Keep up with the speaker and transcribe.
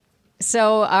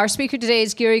So our speaker today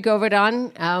is Giri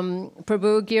Govardhana.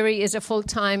 Prabhu Giri is a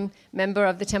full-time member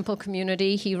of the temple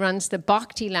community. He runs the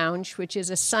Bhakti Lounge, which is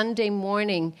a Sunday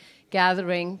morning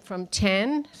gathering from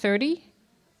 10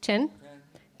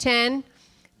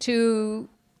 to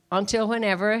until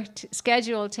whenever,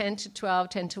 scheduled 10 to 12,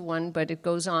 10 to 1, but it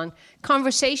goes on.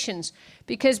 Conversations,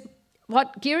 because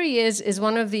what Giri is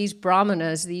one of these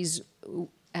brahmanas, these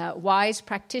wise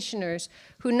practitioners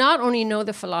who not only know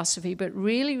the philosophy, but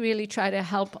really, really try to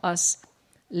help us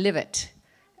live it.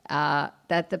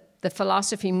 That the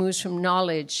philosophy moves from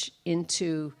knowledge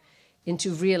into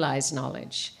realized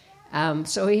knowledge.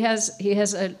 So he has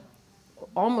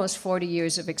almost 40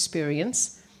 years of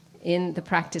experience in the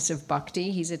practice of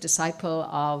bhakti. He's a disciple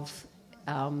of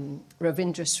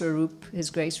Ravindra Swarup, His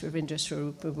Grace Ravindra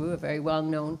Swarup Prabhu, a very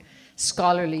well-known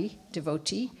scholarly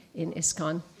devotee in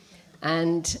ISKCON.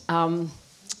 And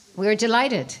we're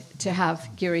delighted to have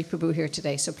Giri Prabhu here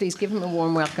today. So please give him a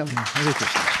warm welcome. Hare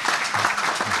Krishna.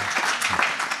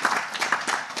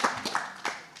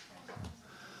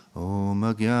 Om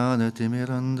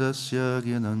Ajnanatimirandasya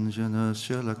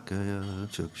Gyananjanasya Lakaya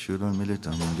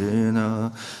Chakshuramilitam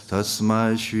Dena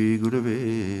Tasmai Shri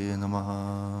Gurave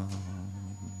Namaha.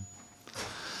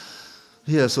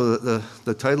 Yeah, so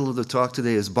the title of the talk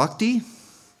today is Bhakti,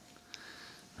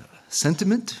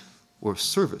 Sentiment, or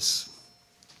Service.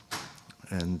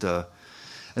 And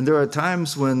there are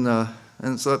times when,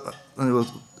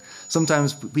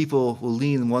 sometimes people will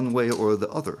lean one way or the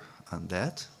other on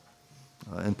that.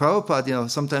 And Prabhupada,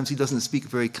 sometimes he doesn't speak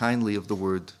very kindly of the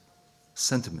word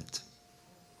sentiment.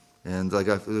 And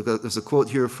there's a quote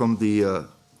here from the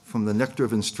Nectar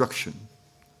of Instruction,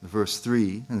 verse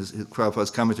 3, and Prabhupada's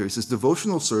commentary. He says,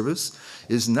 devotional service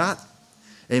is not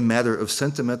a matter of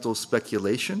sentimental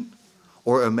speculation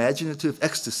or imaginative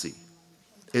ecstasy.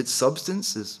 Its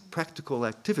substance is practical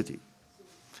activity.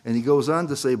 And he goes on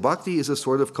to say, bhakti is a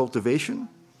sort of cultivation.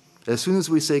 As soon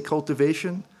as we say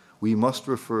cultivation, we must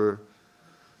refer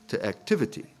to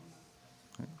activity.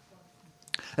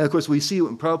 And of course, we see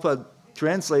when Prabhupada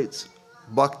translates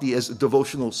bhakti as a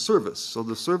devotional service. So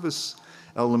the service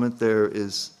element there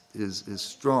is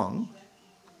strong.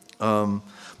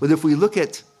 But if we look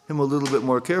at him a little bit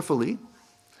more carefully,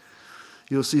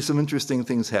 you'll see some interesting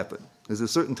things happen. There's a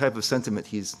certain type of sentiment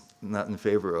he's not in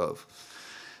favor of.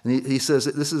 And he says,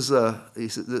 this is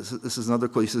another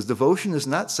quote. He says, devotion is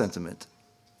not sentiment.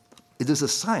 It is a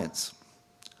science.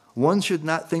 One should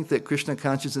not think that Krishna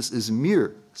consciousness is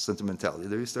mere sentimentality.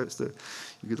 There he starts to,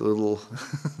 you get a little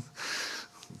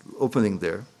opening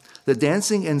there. The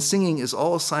dancing and singing is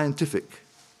all scientific.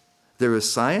 There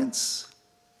is science,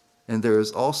 and there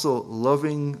is also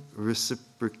loving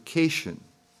reciprocation.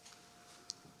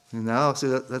 And now, see,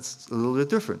 that's a little bit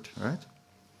different, right?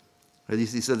 He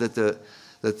said that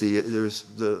there's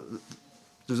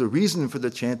a reason for the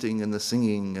chanting and the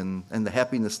singing and the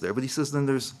happiness there, but he says then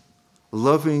there's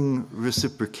loving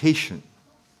reciprocation.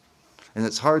 And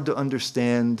it's hard to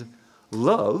understand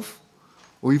love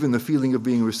or even the feeling of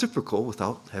being reciprocal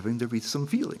without having there be some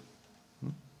feeling.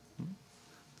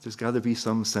 There's got to be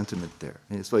some sentiment there.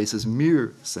 And that's why he says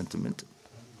mere sentiment.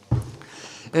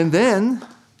 And then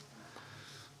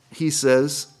he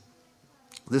says,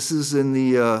 this is in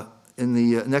the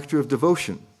Nectar of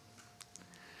Devotion.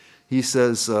 He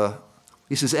says,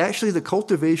 actually the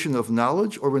cultivation of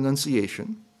knowledge or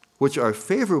renunciation, which are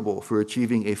favorable for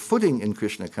achieving a footing in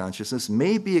Krishna consciousness,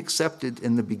 may be accepted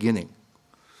in the beginning.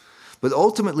 But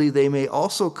ultimately, they may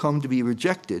also come to be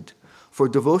rejected, for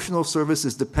devotional service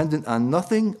is dependent on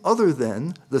nothing other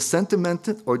than the sentiment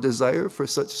or desire for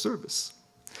such service.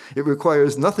 It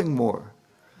requires nothing more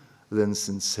than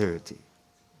sincerity.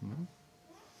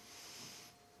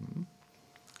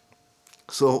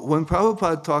 So when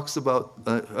Prabhupada talks about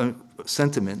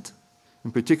sentiment,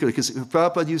 in particular, because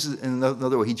Prabhupada uses it in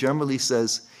another way, he generally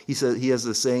says, he has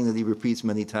a saying that he repeats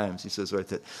many times. He says, right,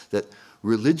 that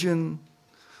religion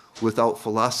without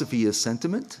philosophy is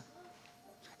sentiment,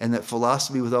 and that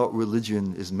philosophy without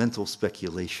religion is mental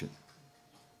speculation.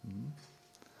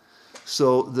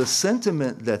 So the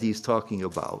sentiment that he's talking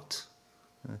about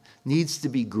needs to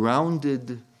be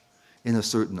grounded in a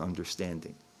certain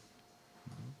understanding.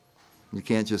 You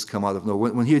can't just come out of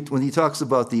nowhere. When he talks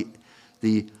about the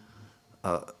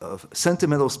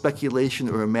sentimental speculation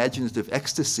or imaginative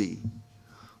ecstasy,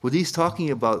 what he's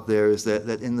talking about there is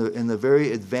that in the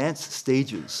very advanced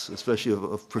stages, especially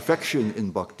of perfection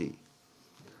in bhakti,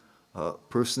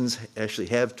 persons actually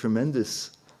have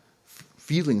tremendous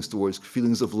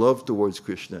feelings of love towards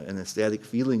Krishna and ecstatic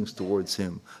feelings towards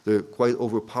him. They're quite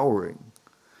overpowering.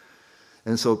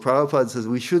 And so Prabhupada says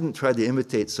we shouldn't try to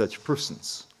imitate such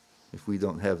persons. if we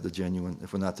don't have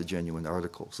if we're not the genuine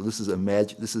article. So this is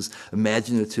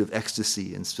imaginative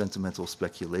ecstasy and sentimental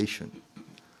speculation.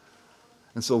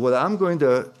 And so what I'm going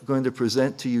to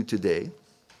present to you today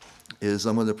is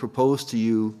I'm going to propose to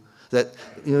you that,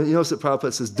 you notice that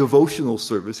Prabhupada says devotional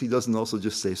service. He doesn't also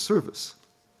just say service,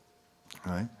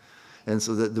 right? And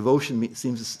so that devotion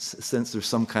seems to sense there's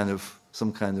some kind of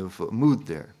mood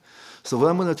there. So what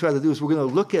I'm going to try to do is we're going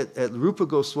to look at Rupa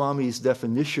Goswami's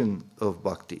definition of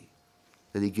bhakti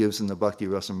that he gives in the Bhakti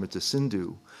Rasamrita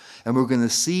Sindhu, and we're going to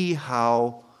see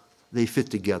how they fit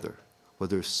together,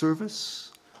 whether there's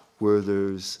service, where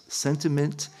there's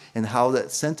sentiment, and how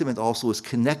that sentiment also is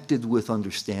connected with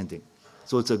understanding.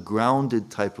 So it's a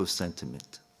grounded type of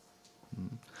sentiment.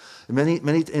 Even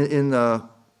in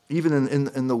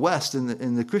the West,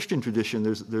 in the Christian tradition,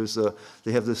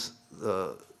 they have this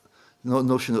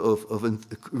notion of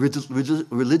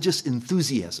religious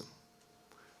enthusiasm,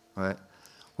 right?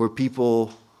 Where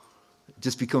people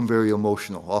just become very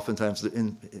emotional. Oftentimes,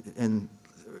 in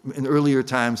earlier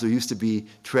times, there used to be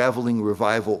traveling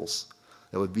revivals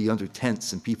that would be under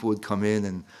tents, and people would come in,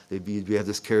 and we have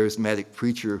this charismatic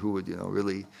preacher who would,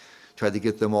 really try to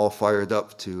get them all fired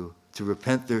up to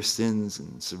repent their sins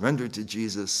and surrender to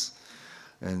Jesus,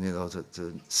 and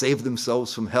to save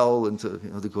themselves from hell and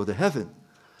to go to heaven.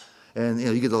 And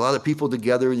you get a lot of people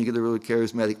together, and you get a really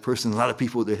charismatic person. A lot of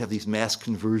people, they have these mass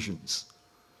conversions,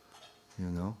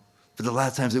 But a lot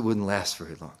of times it wouldn't last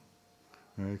very long,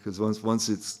 right? Because once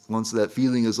that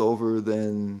feeling is over,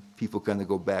 then people kind of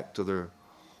go back to their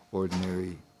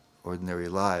ordinary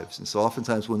lives. And so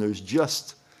oftentimes when there's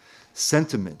just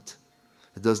sentiment,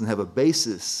 it doesn't have a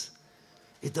basis,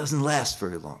 it doesn't last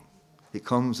very long. It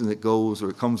comes and it goes, or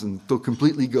it comes and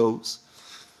completely goes.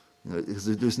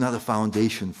 There's not a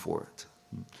foundation for it.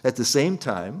 At the same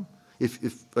time, if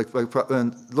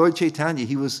Lord Chaitanya,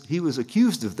 he was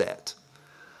accused of that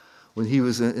when he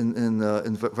was in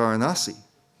Varanasi.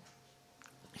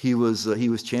 He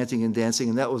was chanting and dancing,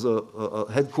 and that was a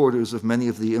headquarters of many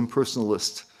of the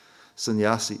impersonalist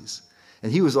sannyasis.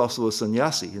 And he was also a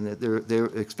sannyasi, and they're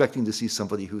expecting to see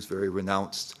somebody who's very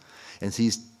renounced, and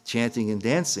he's chanting and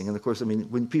dancing. And of course,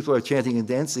 when people are chanting and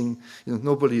dancing,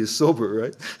 nobody is sober,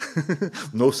 right?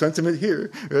 No sentiment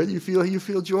here, right? You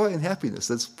feel joy and happiness.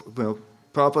 That's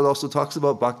Prabhupada also talks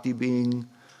about bhakti being,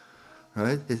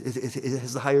 right? It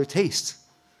has a higher taste.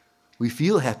 We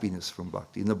feel happiness from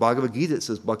bhakti. In the Bhagavad Gita, it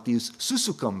says bhakti is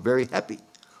susukam, very happy,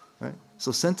 right?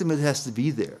 So sentiment has to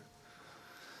be there.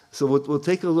 So we'll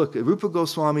take a look. Rupa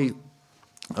Goswami,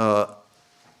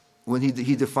 when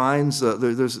he defines,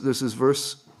 there's this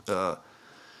verse,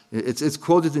 it's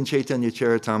quoted in Chaitanya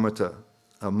Charitamrita,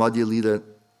 Madhya Lila,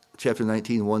 chapter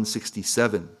 19,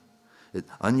 167.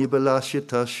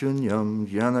 Anyabalashita shunyam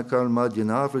jnanakal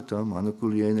madhyanavritam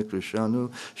anukulyena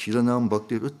krishanu shilanam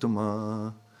bhakti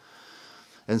uttama.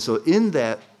 And so in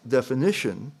that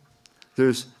definition,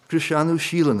 there's krishanu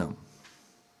shilanam.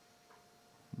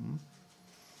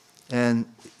 And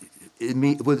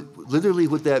literally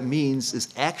what that means is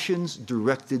actions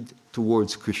directed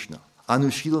towards Krishna.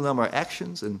 Anushilanam are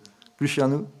actions, and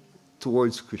Krishanu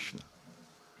towards Krishna.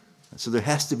 So there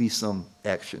has to be some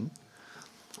action.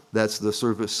 That's the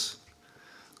service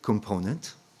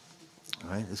component.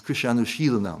 All right? It's Krishanu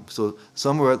Shilanam. So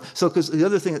somewhere, because the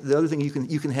other thing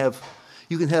you can have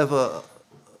a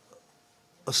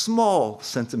small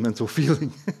sentimental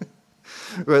feeling.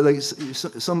 Right, like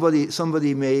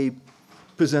somebody may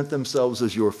present themselves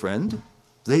as your friend.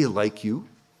 They like you,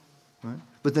 right?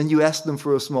 But then you ask them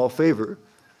for a small favor,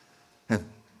 and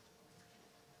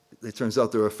it turns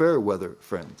out they're a fair weather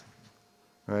friend,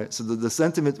 right? So the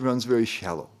sentiment runs very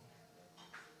shallow,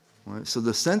 right? So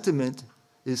the sentiment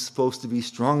is supposed to be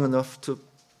strong enough to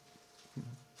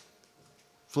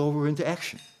flow over into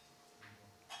action.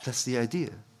 That's the idea.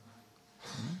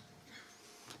 Right?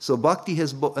 So bhakti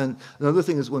has, and another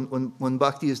thing is when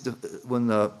bhakti is,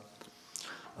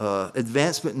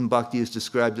 advancement in bhakti is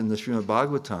described in the Srimad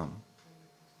Bhagavatam,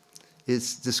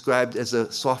 it's described as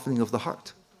a softening of the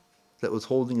heart. That was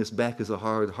holding us back as a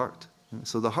hard heart.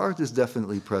 So the heart is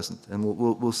definitely present, and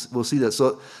we'll see that.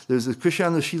 So there's the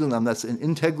Krishna Shilanam, that's an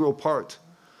integral part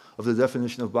of the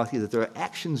definition of bhakti, that there are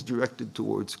actions directed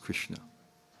towards Krishna.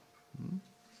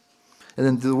 And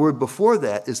then the word before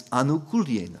that is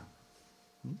anukulyena.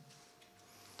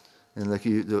 And like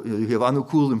you have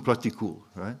anukul and pratikul,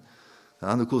 right?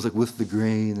 Anukul is like with the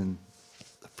grain, and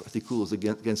pratikul is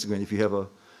against the grain. If you have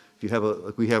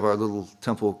like we have our little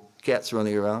temple cats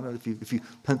running around, right? If you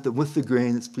pent them with the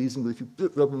grain, it's pleasing. But if you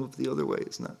rub them up the other way,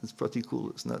 it's pratikul.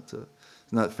 It's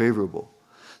not favorable.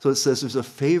 So it says there's a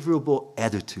favorable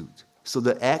attitude So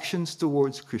the actions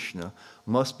towards Krishna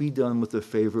must be done with a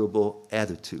favorable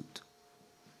attitude.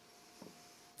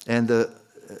 And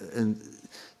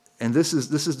this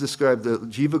is described.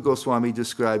 Jiva Goswami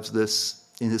describes this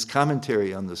in his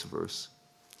commentary on this verse.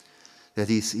 That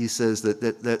he says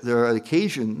that there are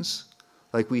occasions,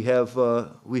 like we have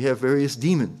various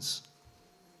demons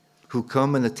who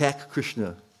come and attack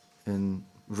Krishna in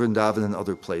Vrindavan and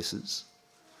other places.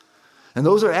 And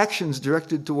those are actions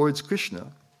directed towards Krishna.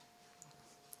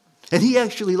 And he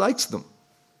actually likes them.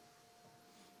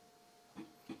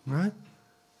 Right?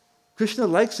 Krishna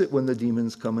likes it when the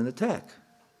demons come and attack.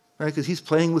 Right? Because he's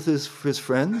playing with his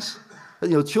friends.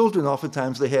 Children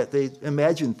oftentimes they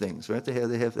imagine things, right?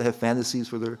 They have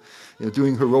fantasies where they're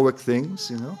doing heroic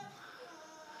things,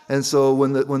 And so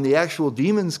when the actual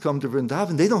demons come to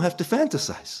Vrindavan, they don't have to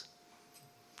fantasize.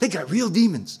 They got real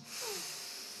demons.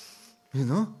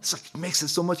 It's like, it makes it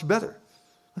so much better.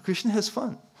 Krishna has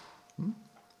fun.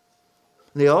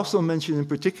 They also mention in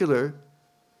particular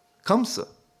Kamsa,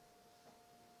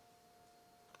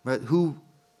 right? Who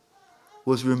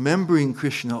was remembering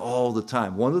Krishna all the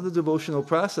time. One of the devotional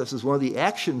processes, one of the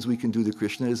actions we can do to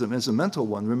Krishna is a mental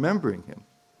one, remembering him.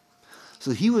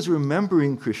 So he was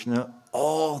remembering Krishna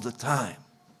all the time,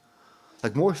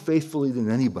 like more faithfully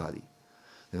than anybody.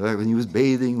 When he was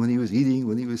bathing, when he was eating,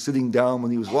 when he was sitting down,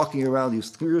 when he was walking around, he was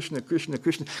Krishna, Krishna,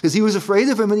 Krishna, because he was afraid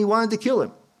of him and he wanted to kill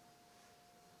him.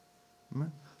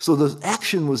 Right? So the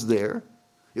action was there.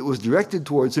 It was directed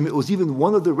towards him. It was even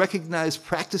one of the recognized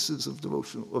practices of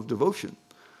devotion.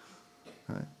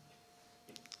 Right?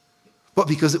 But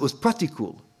because it was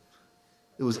pratikul,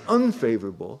 it was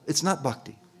unfavorable, it's not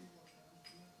bhakti.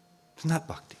 It's not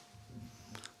bhakti.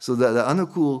 So the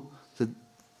anukul,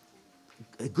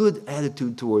 a good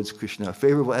attitude towards Krishna, a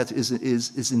favorable attitude,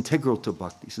 is integral to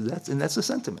bhakti. So that's a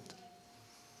sentiment.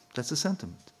 That's a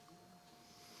sentiment.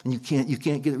 And you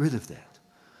can't get rid of that.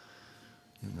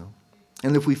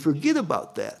 And if we forget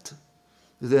about that,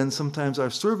 then sometimes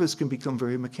our service can become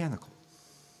very mechanical.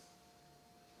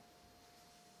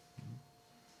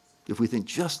 If we think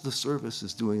just the service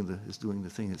is doing the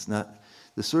thing, it's not.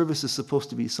 The service is supposed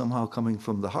to be somehow coming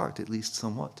from the heart, at least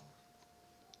somewhat.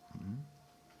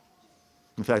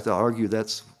 In fact, I'll argue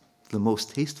that's the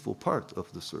most tasteful part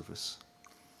of the service.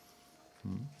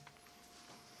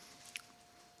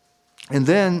 And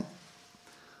then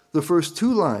the first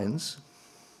two lines,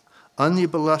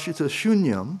 Anyabalashita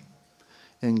Shunyam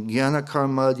and Jnana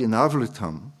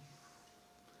Karmadyanavritam,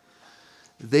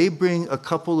 they bring a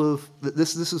couple of,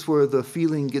 this is where the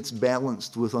feeling gets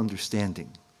balanced with understanding.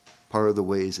 Part of the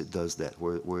ways it does that,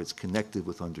 where it's connected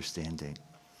with understanding.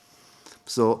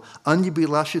 So,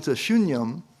 Anyabalashita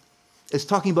Shunyam is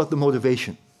talking about the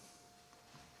motivation.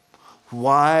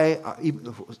 Why,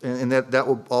 and that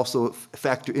will also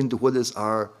factor into what is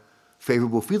our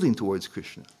favorable feeling towards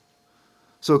Krishna.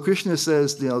 So Krishna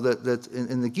says, that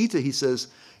in the Gita, he says,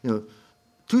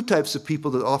 two types of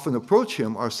people that often approach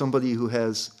him are somebody who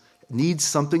needs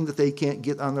something that they can't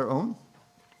get on their own,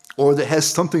 or that has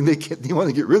something they want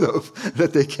to get rid of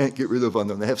that they can't get rid of on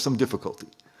their own. They have some difficulty.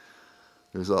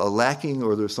 There's a lacking,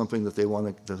 or there's something that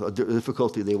there's a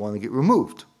difficulty they want to get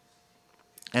removed.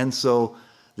 And so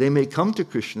they may come to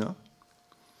Krishna,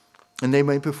 and they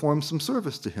may perform some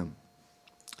service to him,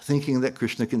 thinking that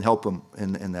Krishna can help them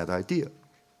in that idea.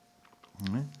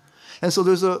 Right? And so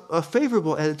there's a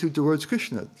favorable attitude towards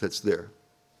Krishna that's there.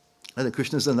 And that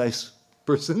Krishna's a nice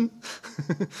person.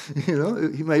 He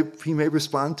may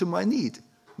respond to my need,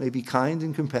 may be kind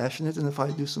and compassionate, and if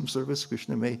I do some service,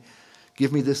 Krishna may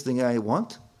give me this thing I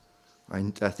want,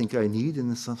 I think I need,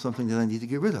 and it's something that I need to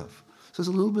get rid of. So there's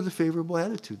a little bit of favorable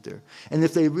attitude there. And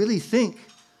if they really think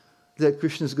that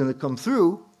Krishna is going to come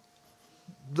through,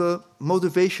 the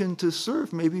motivation to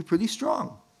serve may be pretty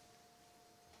strong.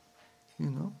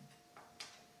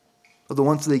 Although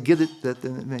once they get it,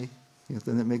 then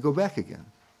it may go back again.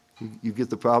 You get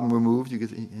the problem removed,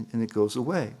 and it goes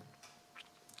away.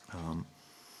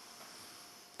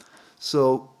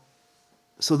 So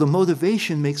the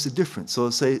motivation makes a difference.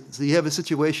 So you have a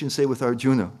situation, say, with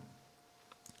Arjuna.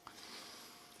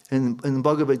 In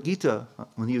Bhagavad Gita,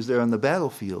 when he was there on the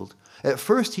battlefield, at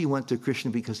first he went to Krishna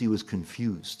because he was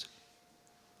confused.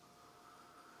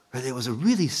 Right? It was a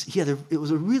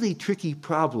really tricky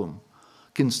problem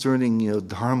concerning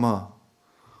dharma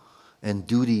and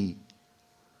duty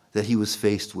that he was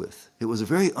faced with. It was a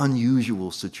very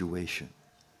unusual situation.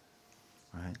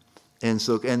 Right? And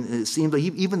it seemed like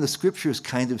even the scriptures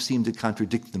kind of seem to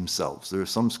contradict themselves. There are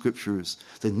some scriptures,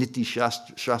 the Niti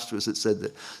Shastras, that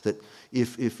said that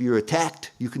if you're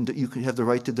attacked, you can have the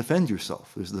right to defend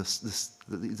yourself. There's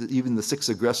even the 6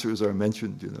 aggressors are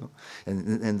mentioned,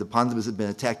 and the Pandavas have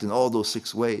been attacked in all those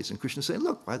 6 ways. And Krishna is saying,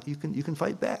 look, you can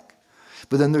fight back.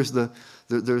 But then there's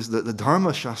the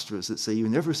Dharma Shastras that say you're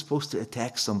never supposed to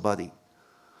attack somebody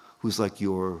who's like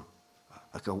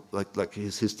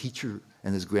his teacher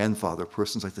and his grandfather.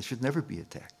 Persons like that should never be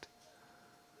attacked.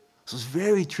 So it's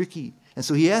very tricky. And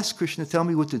so he asked Krishna, tell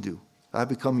me what to do. I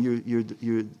become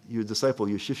your disciple,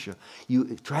 your shishya.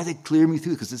 You try to clear me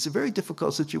through, because it's a very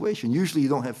difficult situation. Usually you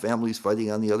don't have families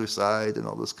fighting on the other side and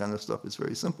all this kind of stuff. It's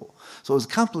very simple. So it was a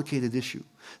complicated issue.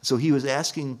 So he was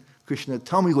asking Krishna,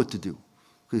 tell me what to do.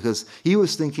 Because he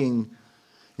was thinking,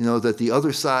 that the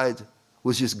other side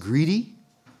was just greedy.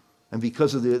 And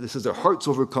because of this is their hearts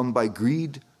overcome by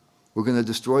greed, we're going to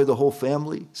destroy the whole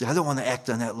family. See, I don't want to act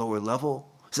on that lower level.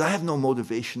 See, I have no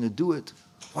motivation to do it.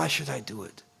 Why should I do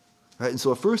it? Right? And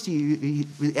so at first he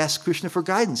asked Krishna for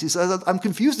guidance. He said, I'm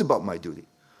confused about my duty.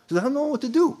 He said, I don't know what to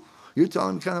do. You're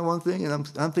telling me kind of one thing, and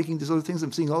I'm thinking these other things.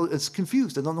 I'm seeing it's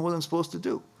confused. I don't know what I'm supposed to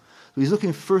do. So he's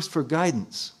looking first for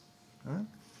guidance. Right?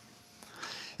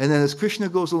 And then as Krishna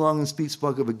goes along and speaks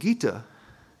Bhagavad Gita,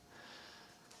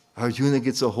 Arjuna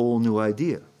gets a whole new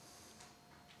idea.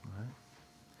 Right?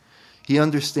 He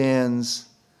understands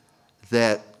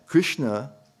that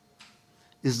Krishna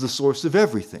is the source of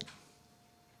everything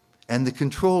and the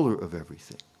controller of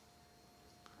everything.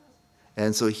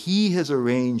 And so he has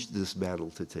arranged this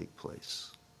battle to take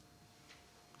place.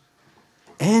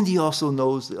 And he also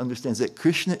understands that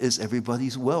Krishna is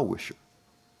everybody's well-wisher.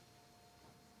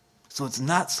 So it's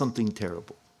not something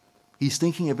terrible. He's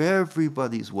thinking of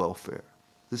everybody's welfare.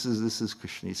 This is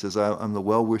Krishna. He says, I'm the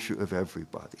well-wisher of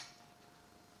everybody.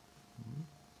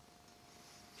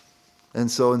 And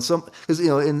so because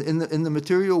in the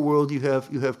material world you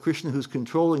have Krishna who's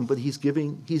controlling, but he's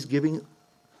giving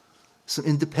some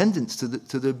independence to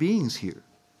the beings here.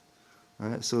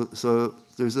 Right? So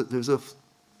there's a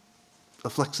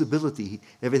flexibility.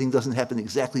 Everything doesn't happen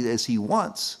exactly as he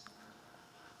wants,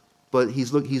 but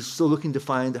he's still looking to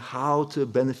find how to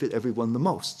benefit everyone the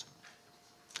most.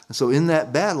 And so in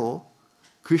that battle,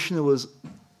 Krishna was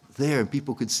there and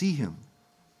people could see him.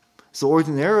 So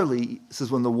ordinarily, it says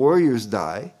when the warriors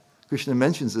die, Krishna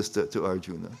mentions this to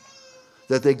Arjuna,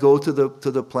 that they go to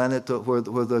the planet where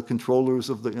the controllers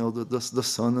of the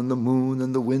sun and the moon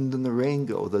and the wind and the rain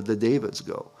go, the devas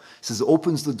go. He says it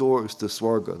opens the doors to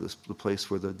Swarga, the place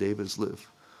where the devas live,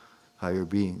 higher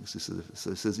beings. He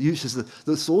says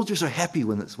the soldiers are happy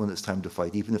when it's time to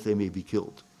fight, even if they may be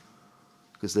killed,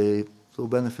 because they will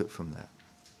benefit from that.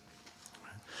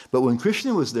 But when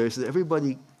Krishna was there, he said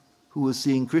everybody who was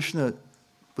seeing Krishna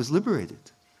was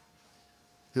liberated.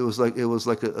 It was like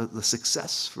a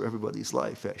success for everybody's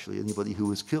life, actually, anybody who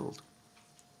was killed.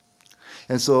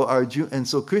 And so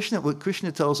what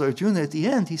Krishna tells Arjuna at the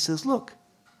end, he says, look,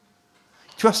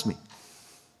 trust me.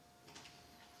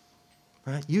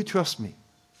 Right? You trust me.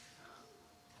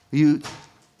 You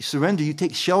surrender, you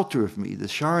take shelter of me. The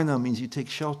sharana means you take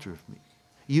shelter of me.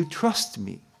 You trust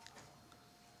me.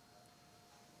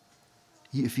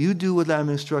 If you do what I'm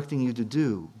instructing you to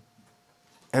do,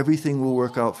 everything will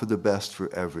work out for the best for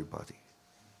everybody.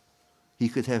 He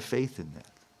could have faith in that.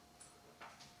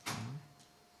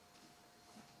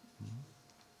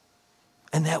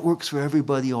 And that works for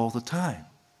everybody all the time.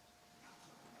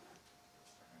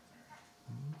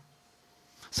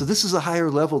 So this is a higher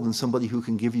level than somebody who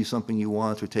can give you something you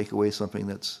want or take away something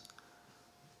that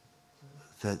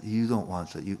you don't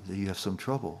want, that you have some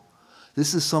trouble.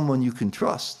 This is someone you can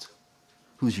trust,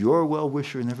 who's your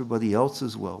well-wisher and everybody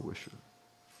else's well-wisher.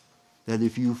 That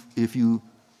if you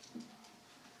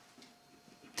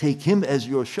take him as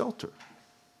your shelter,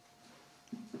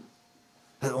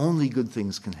 that only good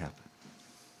things can happen.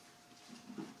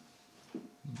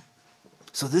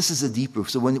 So this is a deeper.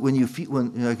 So when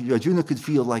Arjuna could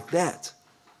feel like that,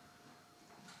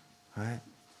 right?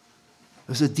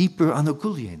 There's a deeper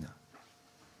anukulyena.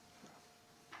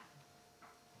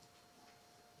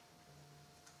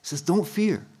 He says, don't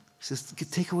fear. He says,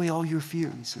 take away all your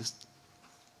fear. He says,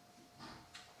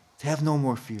 have no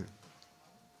more fear.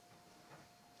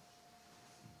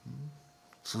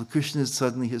 So Krishna is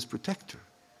suddenly his protector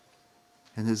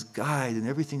and his guide, and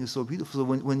everything is so beautiful. So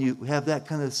when you have that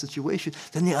kind of situation,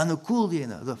 then the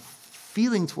anukulyena, the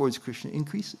feeling towards Krishna,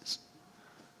 increases.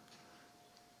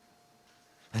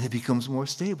 And it becomes more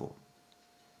stable.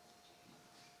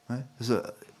 Right? There's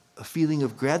a feeling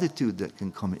of gratitude that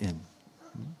can come in.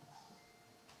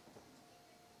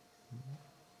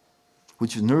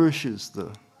 which nourishes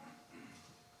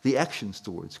the actions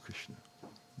towards Krishna.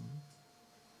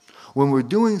 When we're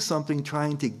doing something,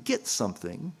 trying to get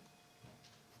something,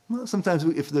 well, sometimes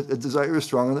if the desire is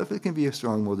strong enough, it can be a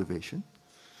strong motivation,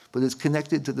 but it's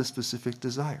connected to the specific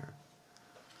desire.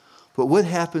 But what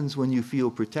happens when you feel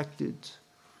protected,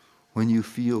 when you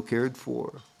feel cared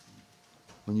for,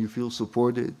 when you feel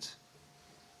supported,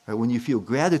 right? When you feel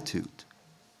gratitude,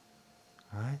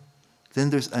 right? Then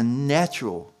there's a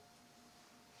natural,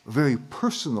 very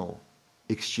personal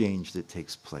exchange that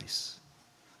takes place.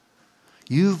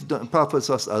 You've done, Prabhupada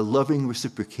says, a loving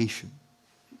reciprocation.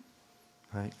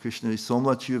 Right? Krishna, so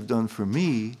much you have done for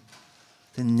me,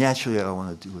 then naturally I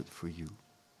want to do it for you.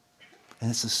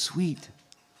 And it's a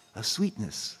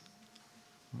sweetness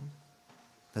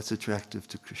that's attractive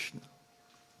to Krishna.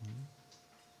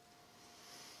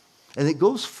 And it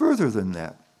goes further than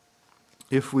that.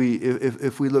 If we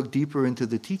look deeper into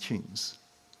the teachings,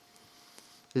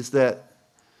 is that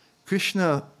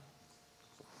Krishna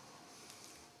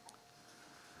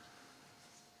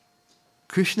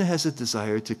has a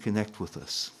desire to connect with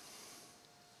us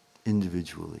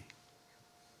individually.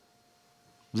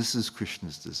 This is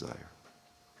Krishna's desire.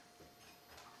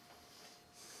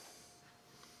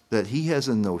 That he has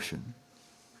a notion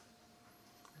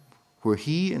where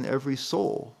he and every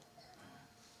soul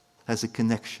has a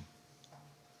connection,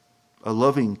 a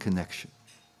loving connection.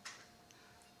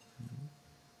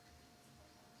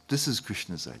 This is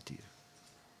Krishna's idea.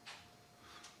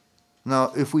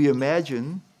 Now, if we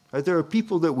imagine, right, there are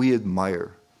people that we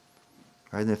admire,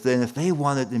 right? And if they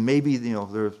wanted, and maybe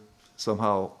they're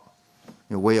somehow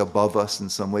way above us in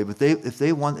some way, but if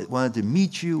they wanted to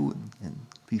meet you and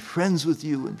be friends with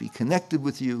you and be connected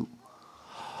with you,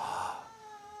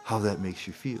 how that makes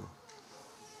you feel.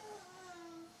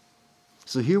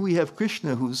 So here we have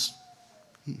Krishna,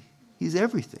 he's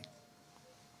everything.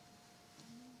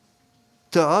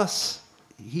 To us,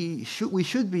 we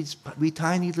should be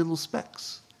tiny little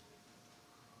specks.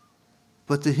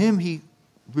 But to him, he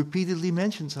repeatedly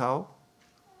mentions how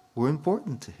we're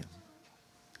important to him.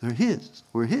 They're his.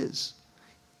 We're his.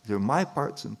 They're my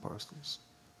parts and parcels.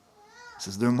 He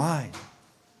says, they're mine.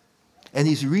 And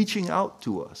he's reaching out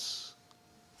to us.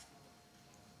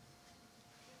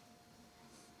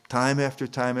 Time after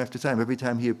time after time. Every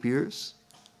time he appears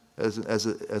as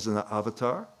an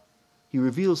avatar, he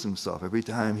reveals himself. Every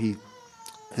time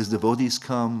his devotees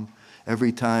come,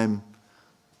 every time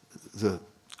the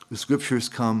scriptures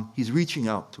come, he's reaching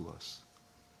out to us.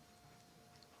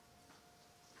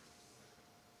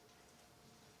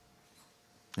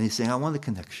 And he's saying, I want a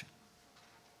connection.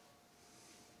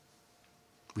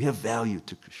 We have value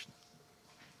to Krishna.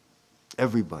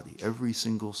 Everybody, every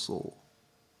single soul.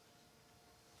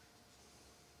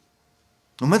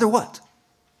 No matter what.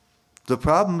 The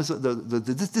problem is that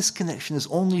the disconnection is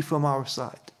only from our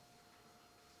side.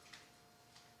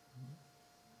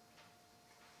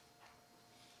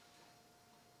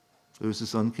 There's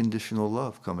this unconditional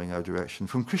love coming our direction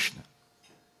from Krishna.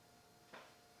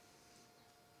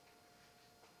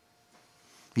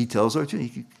 He tells Arjuna,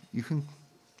 you can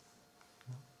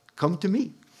come to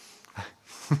me.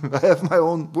 I have my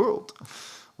own world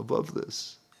above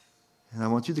this. And I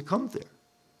want you to come there.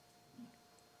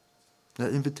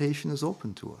 That invitation is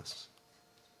open to us.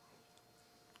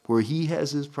 Where he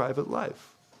has his private life.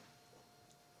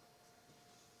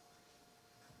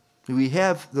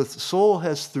 The soul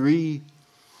has three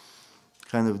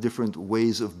kind of different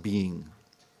ways of being.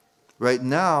 Right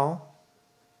now,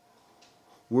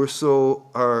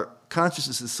 our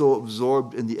consciousness is so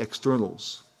absorbed in the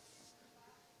externals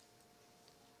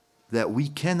that we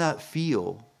cannot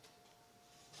feel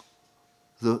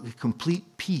the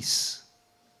complete peace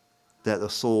that a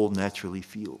soul naturally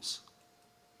feels.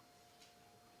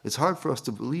 It's hard for us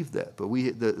to believe that, but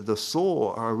the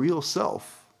soul, our real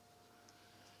self,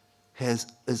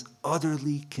 is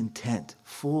utterly content,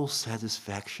 full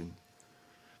satisfaction.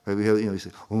 Right? We have, we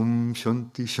say, Om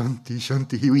Shanti Shanti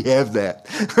Shanti. We have that.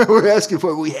 We're asking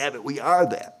for it. We have it. We are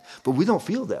that. But we don't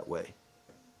feel that way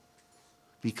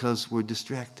because we're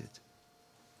distracted.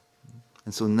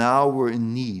 And so now we're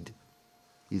in need,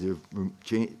 either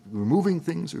removing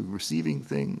things or receiving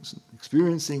things,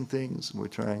 experiencing things. And we're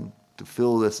trying to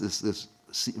fill this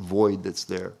void that's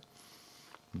there.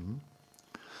 Mm-hmm.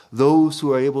 Those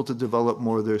who are able to develop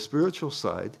more of their spiritual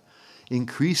side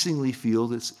increasingly feel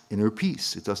this inner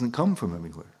peace. It doesn't come from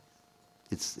anywhere.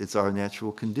 It's our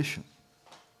natural condition.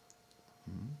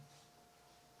 Mm-hmm.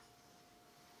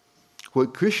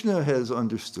 What Krishna has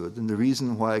understood, and the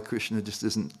reason why Krishna just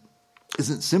isn't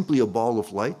simply a ball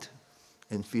of light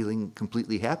and feeling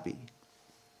completely happy,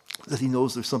 that he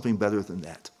knows there's something better than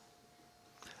that.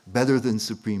 better than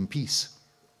supreme peace.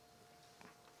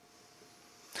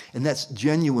 And that's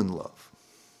genuine love.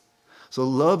 So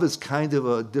love is kind of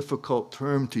a difficult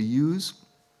term to use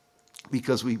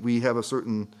because we have a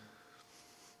certain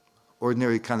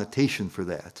ordinary connotation for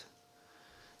that.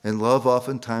 And love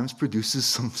oftentimes produces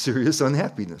some serious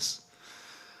unhappiness.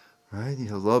 Right?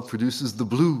 Love produces the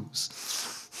blues.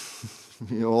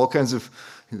 All kinds of,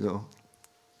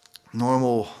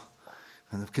 normal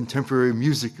kind of contemporary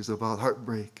music is about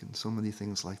heartbreak and so many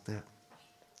things like that.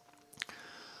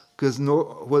 Because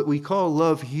what we call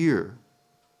love here,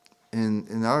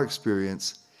 in our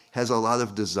experience, has a lot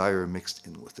of desire mixed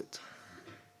in with it.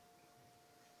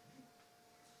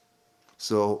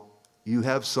 So you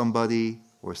have somebody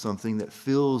or something that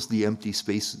fills the empty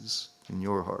spaces in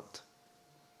your heart.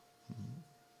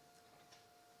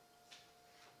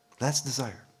 That's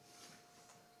desire.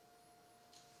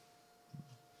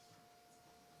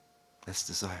 That's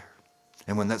desire.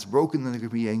 And when that's broken, then there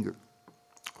could be anger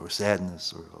or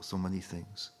sadness or so many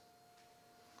things.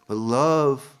 But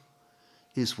love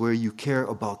is where you care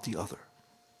about the other.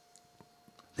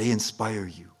 They inspire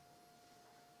you.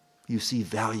 You see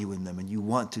value in them and you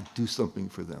want to do something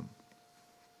for them.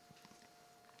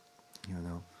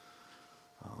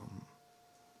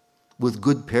 With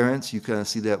good parents, you kind of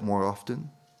see that more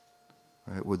often.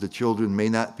 Right? Where the children may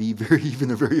not be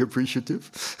very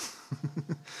appreciative.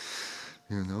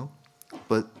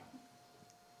 But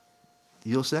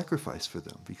you'll sacrifice for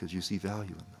them because you see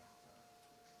value in them.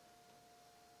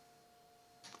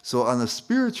 So on a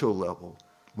spiritual level,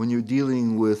 when you're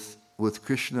dealing with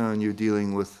Krishna and you're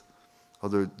dealing with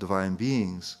other divine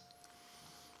beings,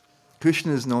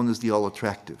 Krishna is known as the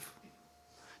all-attractive.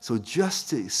 So just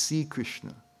to see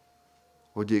Krishna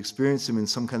or to experience him in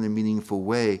some kind of meaningful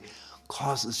way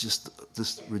causes just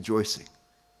this rejoicing,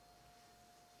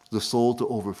 the soul to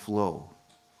overflow.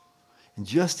 And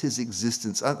just his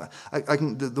existence. I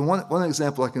can, the one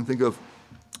example I can think of,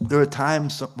 there are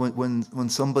times when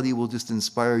somebody will just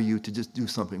inspire you to just do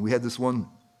something. We had this one,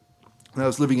 when I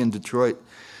was living in Detroit,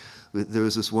 there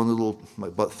was this one little,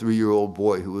 about 3-year-old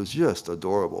boy who was just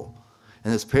adorable.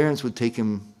 And his parents would take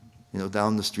him,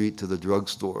 down the street to the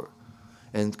drugstore.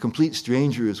 And complete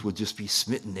strangers would just be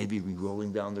smitten. They'd be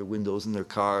rolling down their windows in their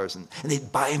cars, and they'd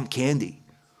buy him candy.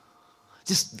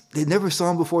 They never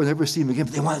saw him before, never see him again,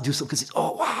 but they want to do something because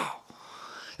oh, wow.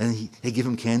 And they'd give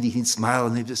him candy, he'd smile,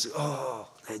 and they'd just,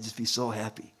 they'd just be so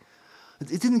happy.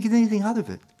 It didn't get anything out of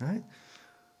it, right?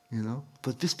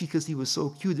 But just because he was so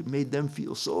cute, it made them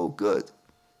feel so good.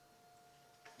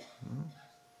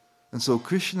 And so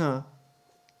Krishna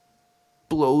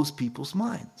blows people's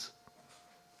minds.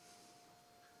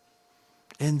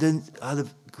 And then out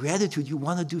of gratitude, you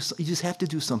just have to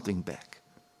do something back.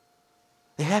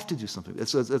 They have to do something.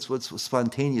 That's what's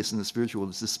spontaneous in the spiritual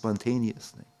world. It's this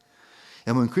spontaneous thing.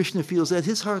 And when Krishna feels that,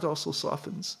 his heart also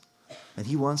softens. And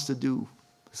he wants to do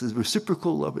this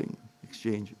reciprocal loving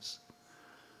exchanges.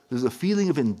 There's a feeling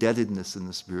of indebtedness in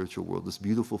the spiritual world, this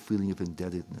beautiful feeling of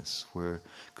indebtedness, where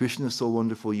Krishna is so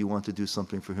wonderful, you want to do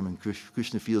something for him, and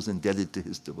Krishna feels indebted to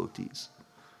his devotees.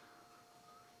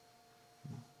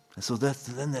 And so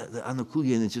then the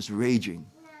Anukulya is just raging,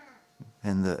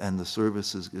 and the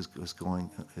service is going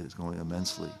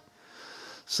immensely.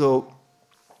 So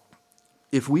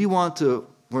if we want to,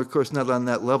 we're of course not on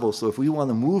that level, so if we want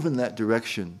to move in that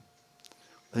direction,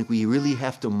 I think we really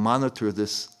have to monitor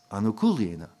this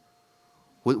Anukulya.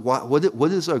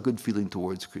 What is our good feeling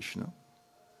towards Krishna?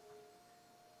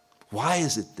 Why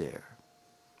is it there?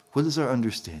 What is our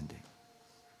understanding?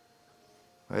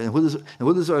 Right? And what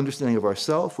is our understanding of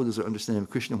ourselves? What is our understanding of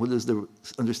Krishna? What is the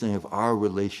understanding of our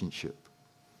relationship?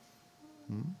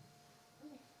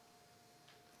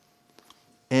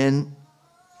 And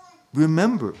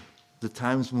remember the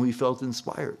times when we felt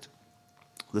inspired,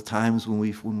 the times when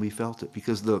we felt it,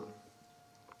 because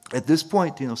at this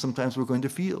point, sometimes we're going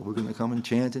to come and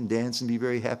chant and dance and be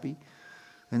very happy,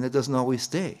 and that doesn't always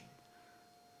stay.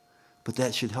 But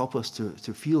that should help us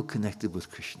to feel connected with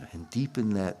Krishna and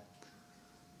deepen that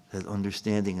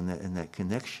understanding and that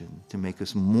connection to make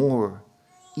us more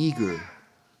eager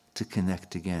to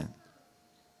connect again.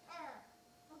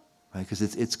 Right? Because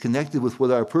it's connected with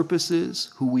what our purpose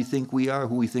is, who we think we are,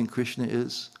 who we think Krishna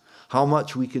is, how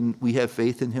much we have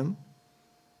faith in him.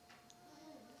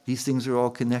 These things are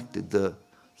all connected. The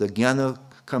jnana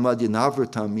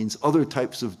karmadhyanavrtam means other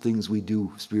types of things we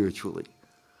do spiritually.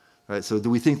 Right? So do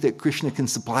we think that Krishna can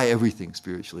supply everything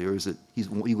spiritually, or is it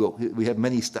we have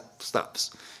many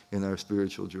stops in our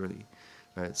spiritual journey?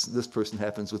 Right? So this person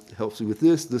helps me with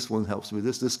this. This one helps me with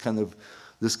this. This kind of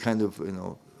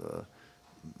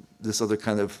this other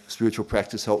kind of spiritual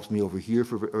practice helps me over here,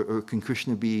 or can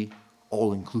Krishna be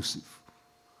all-inclusive?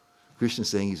 Krishna's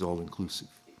saying he's all-inclusive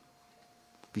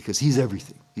because he's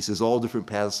everything. He says all different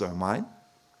paths are mine.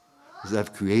 He says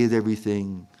I've created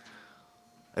everything.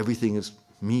 Everything is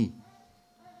me.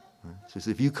 Right? So he says,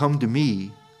 if you come to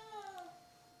me,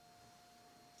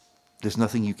 there's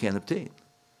nothing you can't obtain.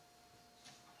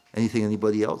 Anything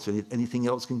anybody else or anything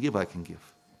else can give, I can give.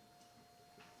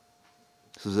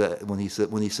 So that when he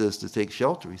says to take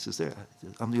shelter, he says, there,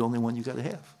 I'm the only one you got to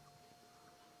have.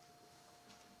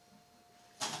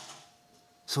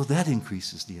 So that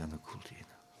increases the anukulyena.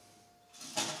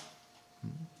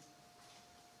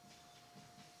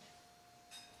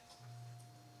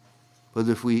 But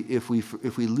if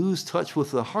we lose touch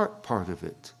with the heart part of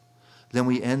it, then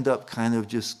we end up kind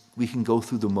of we can go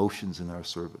through the motions in our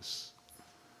service.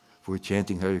 If we're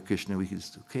chanting Hare Krishna, we can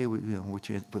just, okay, we're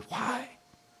chanting, but why?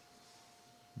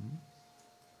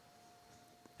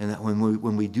 And that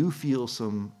when we do feel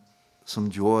some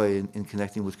joy in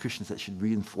connecting with Krishna, that should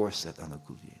reinforce that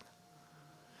anukulyena.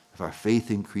 If our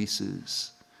faith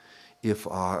increases, if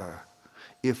our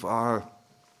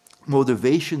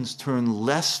motivations turn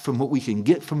less from what we can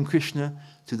get from Krishna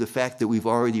to the fact that we've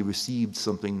already received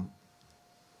something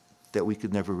that we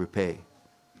could never repay,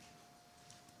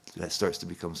 that starts to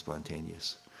become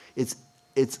spontaneous.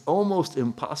 It's almost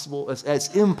impossible.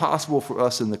 It's impossible for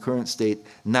us in the current state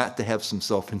not to have some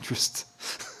self-interest.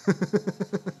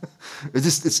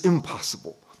 It's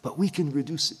impossible, but we can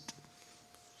reduce it.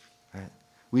 Right?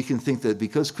 We can think that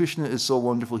because Krishna is so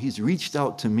wonderful, he's reached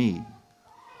out to me.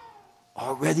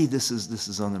 Already this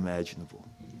is unimaginable.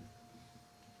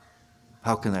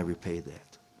 How can I repay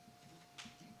that?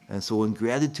 And so when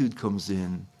gratitude comes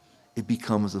in, it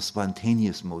becomes a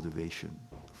spontaneous motivation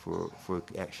for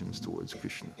actions towards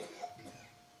Krishna.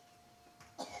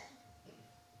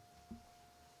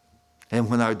 And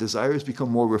when our desires become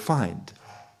more refined,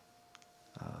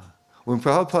 when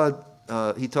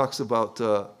Prabhupada, he talks about,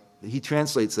 he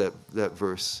translates that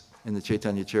verse in the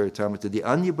Chaitanya Charitamrita, the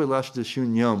Anya Balashta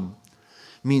Shunyam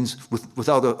means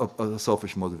without a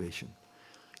selfish motivation.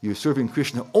 You're serving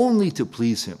Krishna only to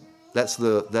please him. That's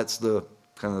the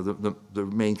kind of the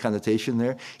main connotation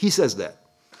there. He says that.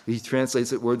 He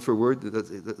translates it word for word.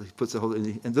 He puts the whole,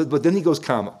 but then he goes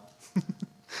comma,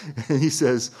 and he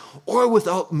says, or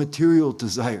without material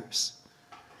desires.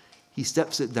 He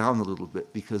steps it down a little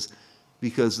bit because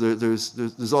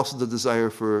there's also the desire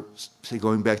for, say,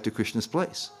 going back to Krishna's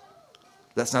place.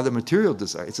 That's not a material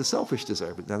desire. It's a selfish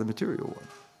desire, but not a material one.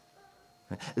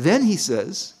 Right? Then he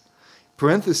says,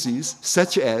 parentheses,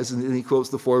 such as, and then he quotes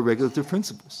the 4 regulative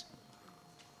principles,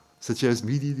 such as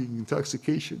meat eating,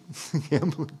 intoxication,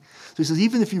 gambling. So he says,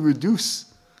 even if you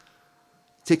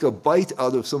take a bite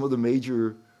out of some of the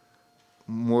major,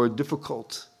 more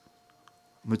difficult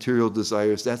material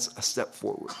desires, that's a step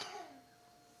forward.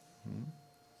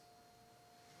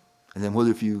 And then what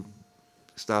if you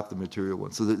stop the material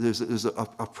one? So there's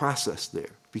a process there,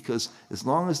 because as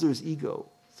long as there's ego,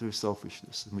 there's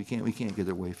selfishness, and we can't get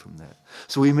away from that.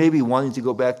 So we may be wanting to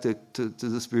go back to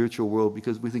the spiritual world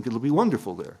because we think it'll be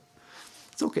wonderful there.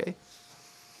 It's okay.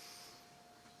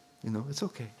 It's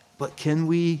okay. But can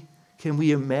we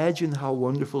imagine how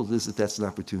wonderful it is that that's an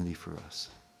opportunity for us?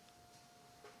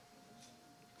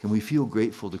 Can we feel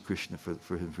grateful to Krishna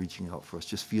for him reaching out for us?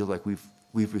 Just feel like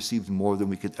we've received more than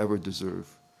we could ever deserve.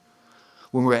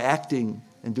 When we're acting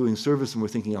and doing service and we're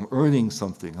thinking, I'm earning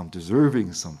something, I'm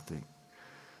deserving something,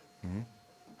 okay?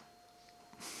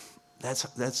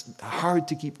 That's hard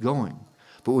to keep going.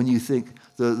 But when you think,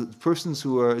 the persons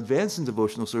who are advanced in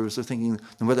devotional service are thinking,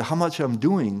 no matter how much I'm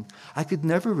doing, I could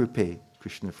never repay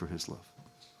Krishna for his love.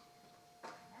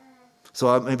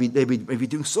 So maybe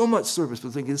doing so much service,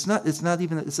 but thinking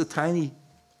it's a tiny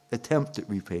attempt at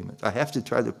repayment. I have to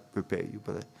try to repay you,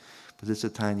 but it's a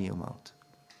tiny amount.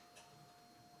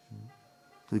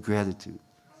 The gratitude.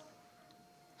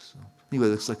 So anyway, it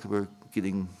looks like we're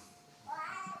getting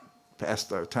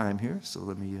past our time here. So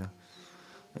let me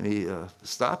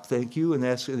stop. Thank you, and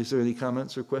ask: is there any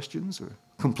comments or questions or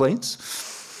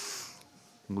complaints?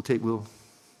 And we'll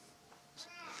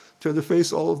try to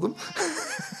face all of them,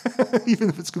 even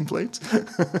if it's complaints.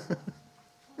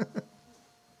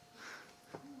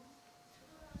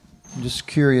 I'm just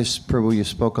curious, Prabhu, you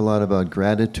spoke a lot about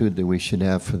gratitude that we should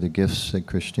have for the gifts that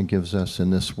Krishna gives us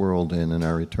in this world and in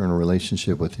our eternal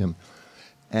relationship with him.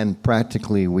 And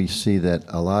practically we see that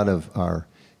a lot of our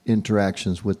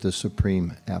interactions with the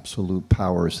supreme absolute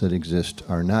powers that exist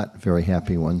are not very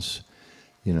happy ones.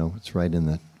 It's right in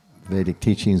the Vedic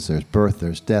teachings. There's birth,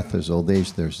 there's death, there's old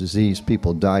age, there's disease.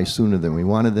 People die sooner than we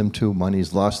wanted them to.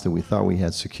 Money's lost that we thought we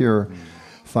had secure.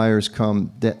 fires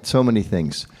come, so many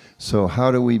things. So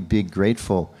how do we be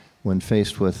grateful when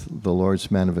faced with the Lord's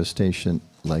manifestation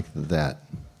like that?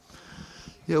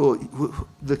 Yeah, well,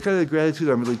 the kind of gratitude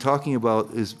I'm really talking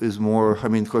about is more. I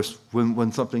mean, of course,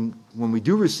 when we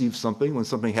do receive something, when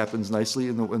something happens nicely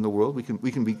in the world, we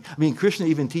can be. I mean, Krishna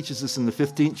even teaches this in the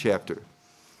 15th chapter,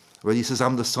 where he says,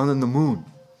 "I'm the sun and the moon."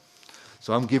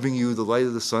 So I'm giving you the light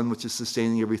of the sun, which is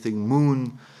sustaining everything.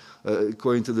 Moon,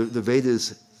 according to the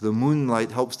Vedas, the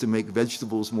moonlight helps to make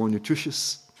vegetables more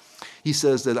nutritious. He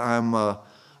says that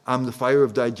I'm the fire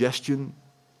of digestion.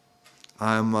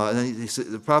 And then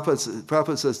the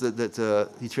Prabhupada says that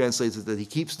he translates it that he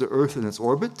keeps the earth in its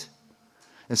orbit.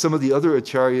 And some of the other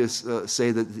acharyas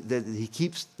say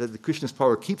that Krishna's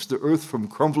power keeps the earth from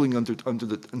crumbling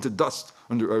into dust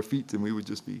under our feet, and we would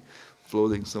just be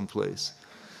floating someplace.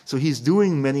 So he's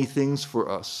doing many things for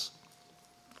us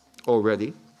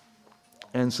already.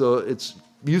 And so it's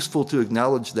useful to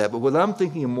acknowledge that. But what I'm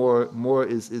thinking more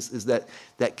is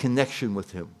that connection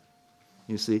with him.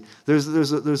 You see, there's in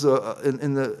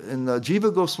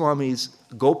Jiva Goswami's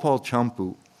Gopal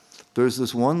Champu, there's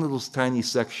this one little tiny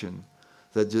section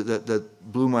that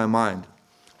blew my mind.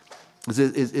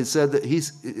 It said that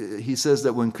he says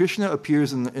that when Krishna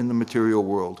appears in the material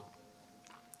world,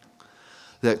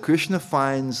 that Krishna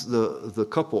finds the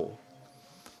couple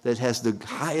that has the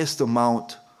highest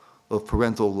amount of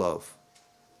parental love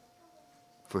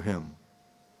for him.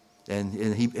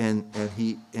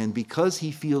 And because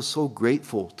he feels so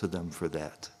grateful to them for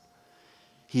that,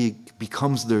 he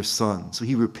becomes their son. So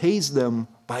he repays them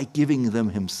by giving them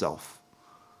himself.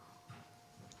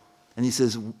 And he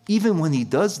says, even when he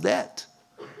does that,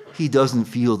 he doesn't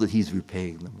feel that he's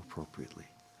repaying them appropriately.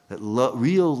 That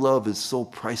real love is so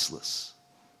priceless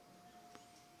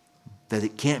that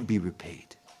it can't be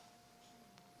repaid.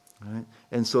 Right?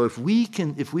 And so if we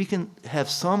can have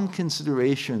some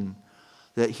consideration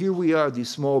that here we are, these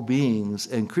small beings,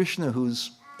 and Krishna,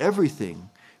 who's everything,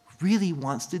 really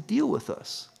wants to deal with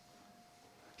us.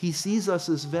 He sees us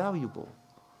as valuable.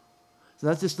 It's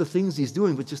not just the things he's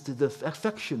doing, but just the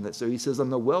affection that's there. He says, I'm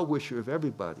the well-wisher of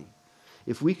everybody.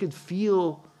 If we could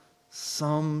feel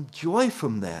some joy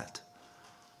from that,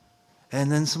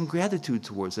 and then some gratitude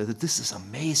towards that this is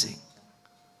amazing,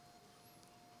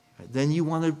 then you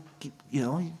want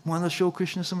to show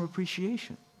Krishna some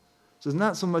appreciation. So it's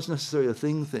not so much necessarily a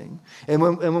thing. And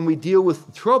when we deal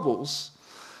with troubles,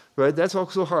 right, that's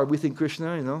also hard. We think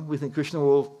Krishna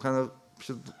will kind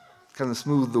of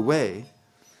smooth the way.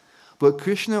 But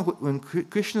when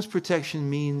Krishna's protection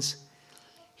means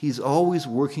he's always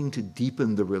working to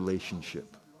deepen the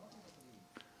relationship.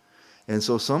 And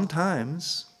so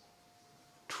sometimes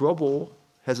trouble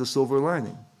has a silver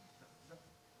lining.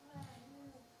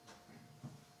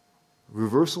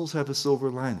 Reversals have a silver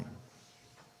lining.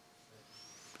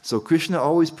 So Krishna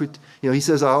always, he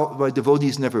says, my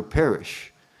devotees never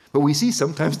perish. But we see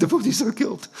sometimes devotees are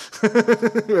killed.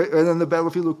 Right on the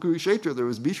battlefield of Kurukshetra, there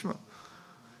was Bhishma.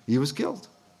 He was killed.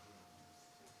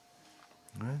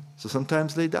 Right? So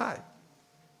sometimes they die.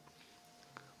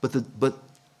 But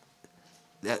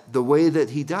the way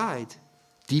that he died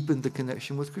deepened the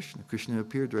connection with Krishna. Krishna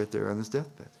appeared right there on his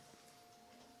deathbed.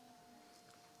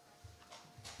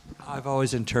 I've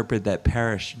always interpreted that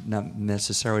perish not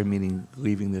necessarily meaning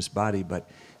leaving this body, but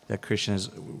that Krishna is,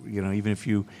 even if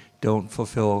you don't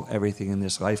fulfill everything in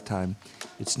this lifetime,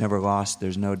 it's never lost,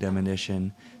 there's no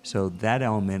diminution. So that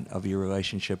element of your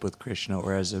relationship with Krishna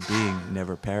or as a being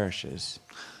never perishes.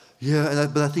 Yeah,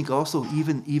 but I think also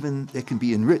even it can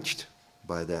be enriched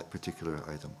by that particular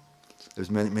item. There's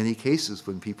many cases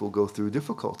when people go through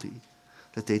difficulty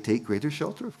that they take greater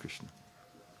shelter of Krishna.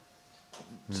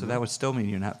 So that would still mean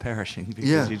you're not perishing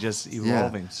because you're just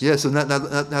evolving. Yeah. So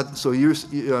not. So you're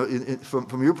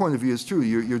from your point of view, it's true.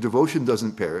 Your devotion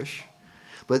doesn't perish,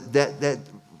 but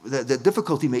that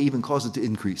difficulty may even cause it to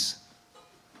increase,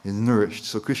 and nourished.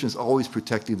 So Krishna's always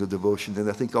protecting the devotion, and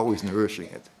I think always nourishing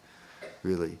it,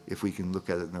 really, if we can look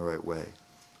at it in the right way.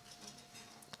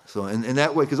 So in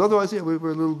that way, because otherwise, we're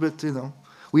a little bit,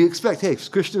 we expect, hey,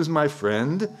 Krishna's my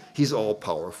friend. He's all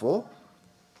powerful,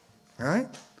 all right?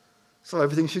 So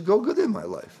everything should go good in my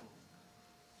life,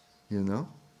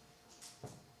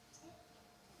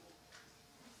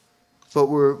 But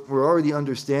we're already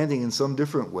understanding in some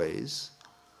different ways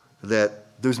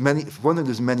that there's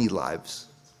many lives.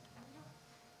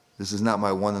 This is not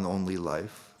my one and only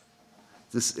life.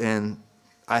 And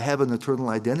I have an eternal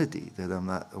identity that I'm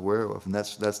not aware of, and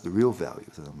that's the real value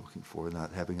that I'm looking for,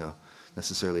 not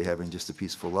necessarily having just a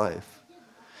peaceful life.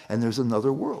 And there's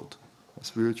another world. A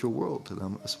spiritual world that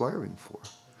I'm aspiring for.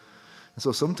 And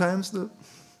so sometimes the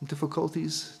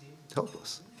difficulties help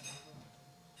us.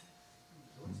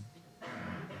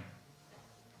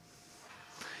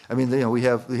 I mean,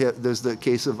 there's the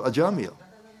case of Ajamil,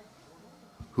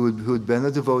 who had been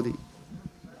a devotee,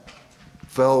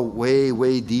 fell way,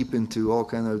 way deep into all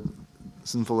kind of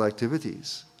sinful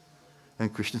activities,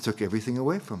 and Krishna took everything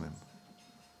away from him.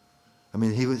 I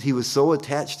mean, he was so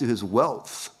attached to his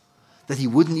wealth that he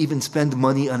wouldn't even spend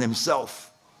money on himself.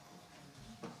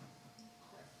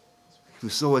 He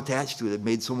was so attached to it, it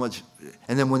made so much.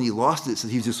 And then when he lost it, so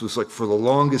he just was like, for the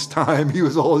longest time, he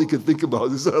was all he could think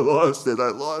about is, I lost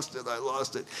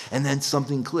it. And then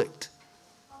something clicked.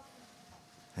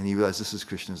 And he realized this is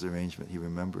Krishna's arrangement. He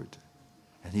remembered.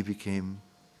 And he became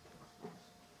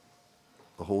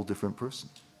a whole different person.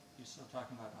 You're still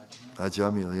talking about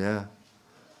Ajamil? Ajamil, yeah.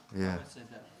 I would say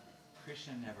that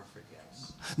Krishna never forgets.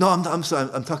 No, I'm sorry.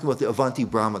 I'm talking about the Avanti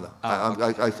Brahmana.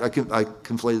 I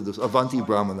conflated those. Avanti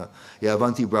Brahmana. Yeah,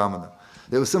 Avanti Brahmana.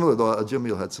 It was similar, though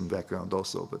Ajamil had some background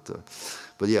also,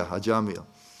 but yeah, Ajamil.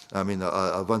 I mean,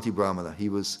 Avanti Brahmana. He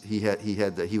was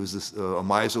this a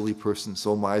miserly person,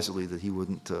 so miserly that he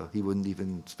wouldn't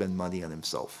even spend money on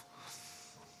himself.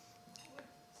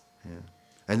 Yeah,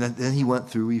 and then he went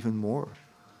through even more,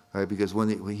 right? Because when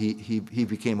he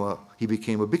became a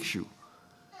bhikshu.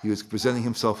 He was presenting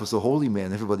himself as a holy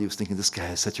man. Everybody was thinking, this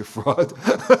guy is such a fraud.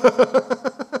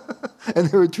 And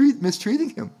they were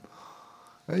mistreating him.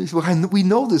 Right? He said, well, we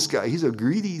know this guy. He's a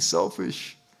greedy,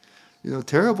 selfish,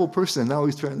 terrible person. And now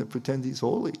he's trying to pretend he's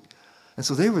holy. And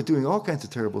so they were doing all kinds of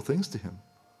terrible things to him.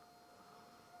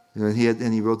 And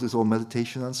he wrote this whole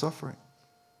meditation on suffering.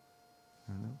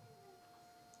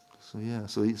 So yeah,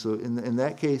 so in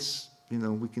that case, we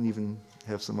can even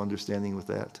have some understanding with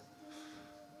that.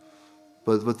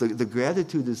 But the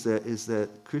gratitude is that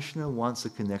Krishna wants a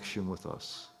connection with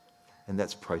us, and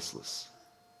that's priceless.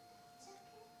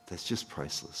 That's just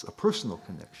priceless, a personal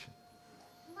connection.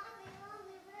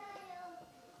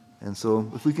 And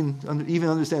so if we can even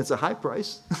understand it's a high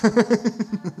price,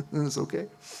 then it's okay.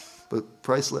 But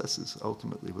priceless is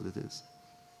ultimately what it is.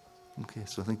 Okay,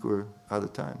 so I think we're out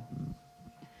of time.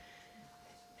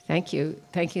 Thank you.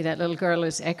 That little girl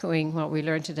is echoing what we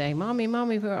learned today. Mommy,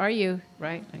 where are you?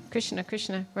 Right? Like,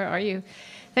 Krishna, where are you?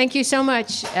 Thank you so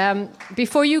much.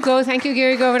 Before you go, thank you,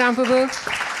 Giri Govardhana Prabhu.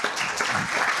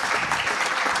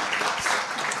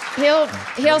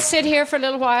 He'll sit here for a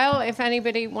little while if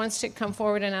anybody wants to come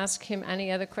forward and ask him any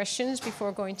other questions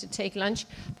before going to take lunch.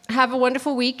 Have a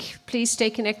wonderful week. Please stay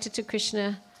connected to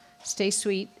Krishna. Stay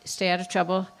sweet. Stay out of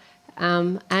trouble.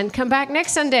 And come back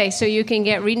next Sunday so you can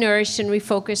get renourished and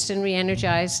refocused and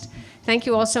re-energized. Thank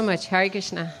you all so much. Hare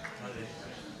Krishna.